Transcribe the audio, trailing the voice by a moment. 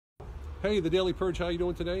Hey, the Daily Purge, how you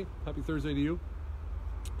doing today? Happy Thursday to you.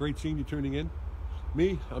 Great seeing you tuning in.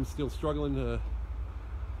 Me, I'm still struggling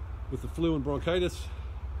with the flu and bronchitis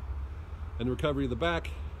and the recovery of the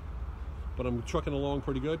back, but I'm trucking along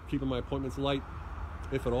pretty good, keeping my appointments light,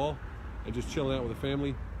 if at all, and just chilling out with the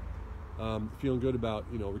family. Feeling good about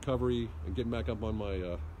recovery and getting back up on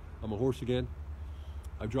my horse again.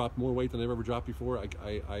 I've dropped more weight than I've ever dropped before.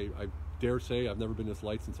 I dare say I've never been this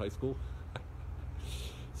light since high school.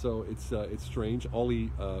 So it's strange.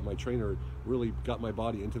 Ollie, my trainer, really got my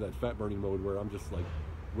body into that fat burning mode where I'm just like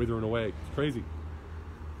withering away. It's crazy.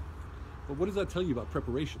 But what does that tell you about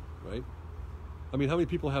preparation, right? I mean, how many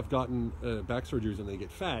people have gotten back surgeries and they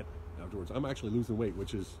get fat afterwards? I'm actually losing weight,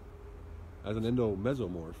 which is, as an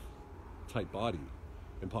endomesomorph type body,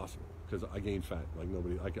 impossible, because I gain fat like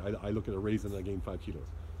nobody. I look at a raisin and I gain 5 kilos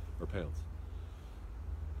or pounds.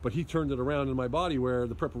 But he turned it around in my body where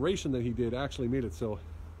the preparation that he did actually made it so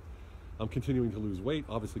I'm continuing to lose weight,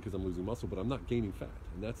 obviously because I'm losing muscle, but I'm not gaining fat,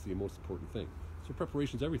 and that's the most important thing. So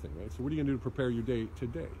preparation is everything, right? So what are you going to do to prepare your day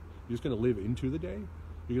today? You're just going to live into the day?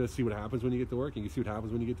 You're going to see what happens when you get to work, and you see what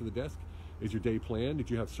happens when you get to the desk? Is your day planned?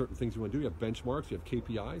 Did you have certain things you want to do? You have benchmarks, you have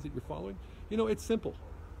KPIs that you're following? It's simple.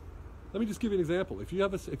 Let me just give you an example. If you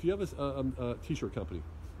have a t-shirt company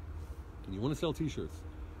and you want to sell t-shirts,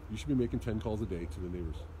 you should be making 10 calls a day to the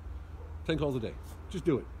neighbors. 10 calls a day. Just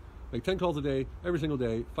do it. Make 10 calls a day, every single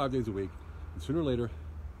day, 5 days a week, and sooner or later,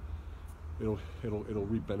 it'll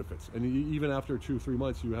reap benefits. And even after 2 or 3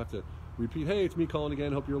 months, you have to repeat, hey, it's me calling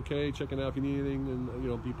again, hope you're okay, checking out if you need anything,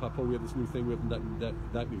 and be papa, we have this new thing, we have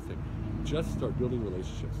that new thing. Just start building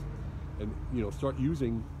relationships, and start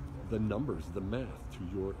using the numbers, the math to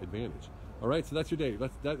your advantage. All right, so that's your day.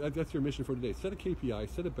 That's your mission for today. Set a KPI,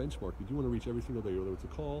 set a benchmark that you want to reach every single day, whether it's a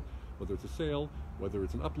call, whether it's a sale, whether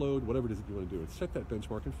it's an upload, whatever it is that you want to do. And set that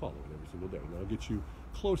benchmark and follow it every single day. And that'll get you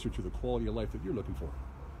closer to the quality of life that you're looking for.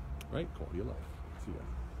 Right? Quality of life. See ya.